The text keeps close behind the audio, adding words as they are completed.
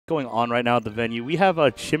going on right now at the venue. We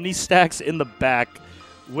have chimney stacks in the back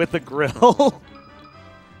with a grill.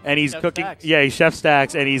 And he's Chef cooking. Stacks. Yeah, he's Chef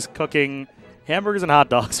Stacks, and he's cooking hamburgers and hot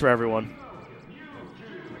dogs for everyone.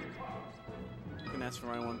 Couldn't ask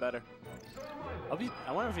for anyone better.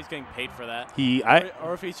 I wonder if he's getting paid for that.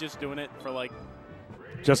 Or if he's just doing it for, like,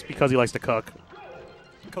 just because he likes to cook.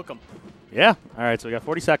 Cook him. Yeah. All right, so we got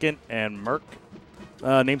 42nd and Merc.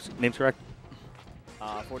 Name's correct?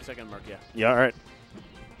 42nd Merc, yeah. Yeah, all right.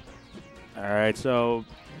 All right, so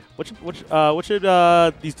what should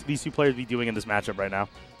these two players be doing in this matchup right now?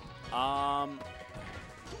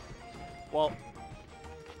 Well,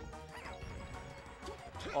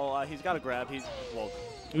 he's got to grab.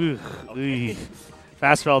 Ooh, okay.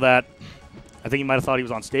 Fast fell that. I think he might have thought he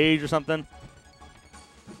was on stage or something.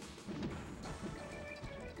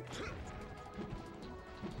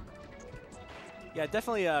 Yeah,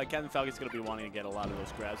 definitely Captain Falcon's going to be wanting to get a lot of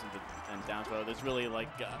those grabs and down throw. There's really, like,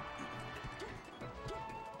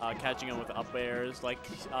 catching him with up airs. Like,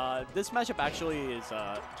 this matchup actually is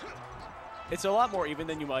it's a lot more even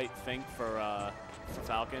than you might think for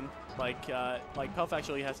Falcon. Like Puff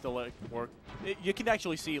actually has to, like, work. You can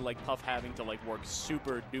actually see, like, Puff having to, like, work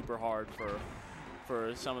super duper hard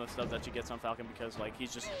for some of the stuff that she gets on Falcon because, like,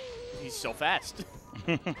 he's so fast.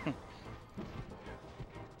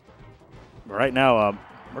 Right now,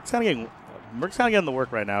 Merc's kind of getting the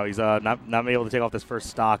work right now. He's not able to take off this first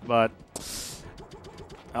stock, but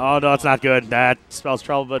oh no, it's not good. That spells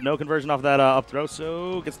trouble, but no conversion off that up throw,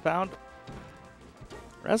 so gets the pound.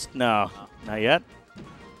 Rest? No, not yet.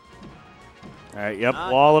 All right, yep,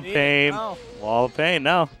 wall of pain. No. Wall of pain,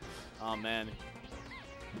 no. Oh man,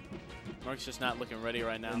 Merc's just not looking ready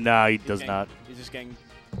right now. No, he does not. He's just getting.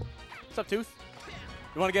 What's up, Tooth?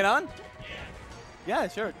 You want to get on? Yeah,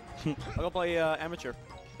 sure. I'll go play amateur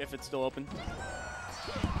if it's still open.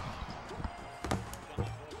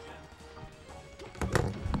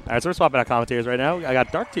 All right, so we're swapping out commentators right now. I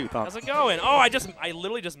got Dark Tooth on. How's it going? Oh, I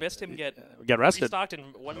literally just missed him get rested. restocked in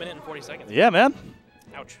 1 minute and 40 seconds. Yeah, man.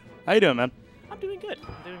 Ouch. How you doing, man? I'm doing good.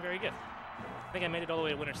 I'm doing very good. I think I made it all the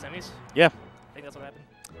way to winter semis. Yeah. I think that's what happened.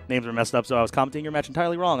 Names were messed up, so I was commenting your match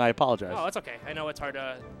entirely wrong. I apologize. Oh, it's okay. I know it's hard.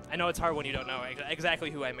 I know it's hard when you don't know exactly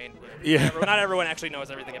who I mean. Yeah. Not everyone actually knows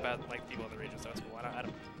everything about like people in the region, so it's cool. I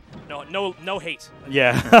don't. No hate.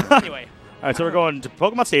 Yeah. Anyway. All right, so we're going to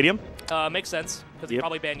Pokemon Stadium. Makes sense because they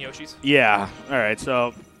probably banned Yoshi's. Yeah. All right,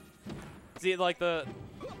 so. See, like the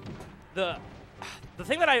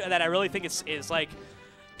thing that I really think is like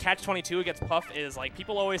catch-22 against Puff is like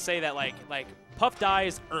people always say that like Puff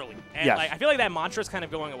dies early, and yes. like I feel like that mantra is kind of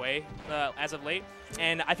going away as of late,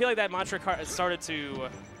 and I feel like that mantra started to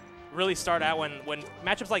really start out when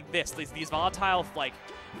matchups like this, these volatile like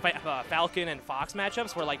Falcon and Fox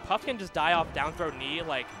matchups where like Puff can just die off down throw knee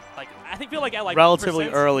like I feel like at like relatively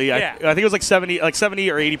early. Yeah. I think it was like 70 or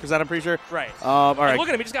 80%. I'm pretty sure. Right. All right. Look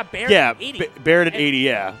at him. He just got buried. Yeah. At 80. Buried at 80.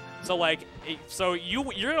 Yeah. So like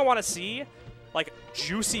you're gonna want to see like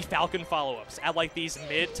juicy Falcon follow-ups at like these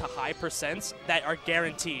mid to high percents that are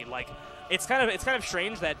guaranteed. Like it's kind of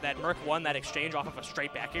strange that Merc won that exchange off of a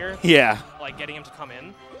straight back air. Yeah. Like getting him to come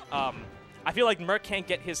in. I feel like Merc can't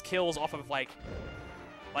get his kills off of like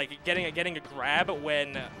getting a grab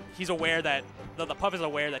when he's aware that the Puff is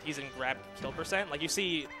aware that he's in grab kill percent. Like you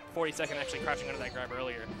see 42nd actually crouching under that grab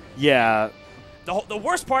earlier. Yeah. The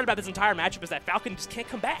worst part about this entire matchup is that Falcon just can't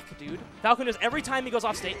come back, dude. Falcon just every time he goes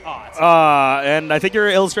off stage. And I think you're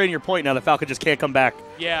illustrating your point now that Falcon just can't come back.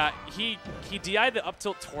 Yeah, he DI'd the up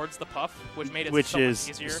tilt towards the Puff, which made it much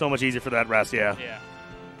easier. So much easier for that rest. Yeah. Yeah.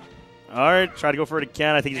 All right, try to go for it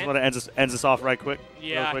again. I think he's going to ends this off right quick.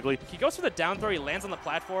 Yeah. Real quickly. He goes for the down throw. He lands on the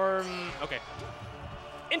platform. Okay.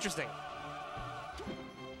 Interesting.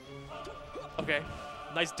 Okay.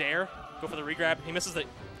 Nice dare. Go for the regrab. He misses the.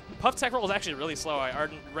 Puff tech roll is actually really slow.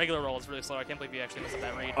 Our regular roll is really slow. I can't believe he actually missed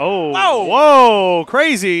that read. Oh. Whoa! Whoa!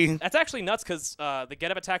 Crazy. That's actually nuts because the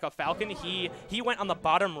get up attack of Falcon, he went on the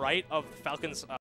bottom right of Falcon's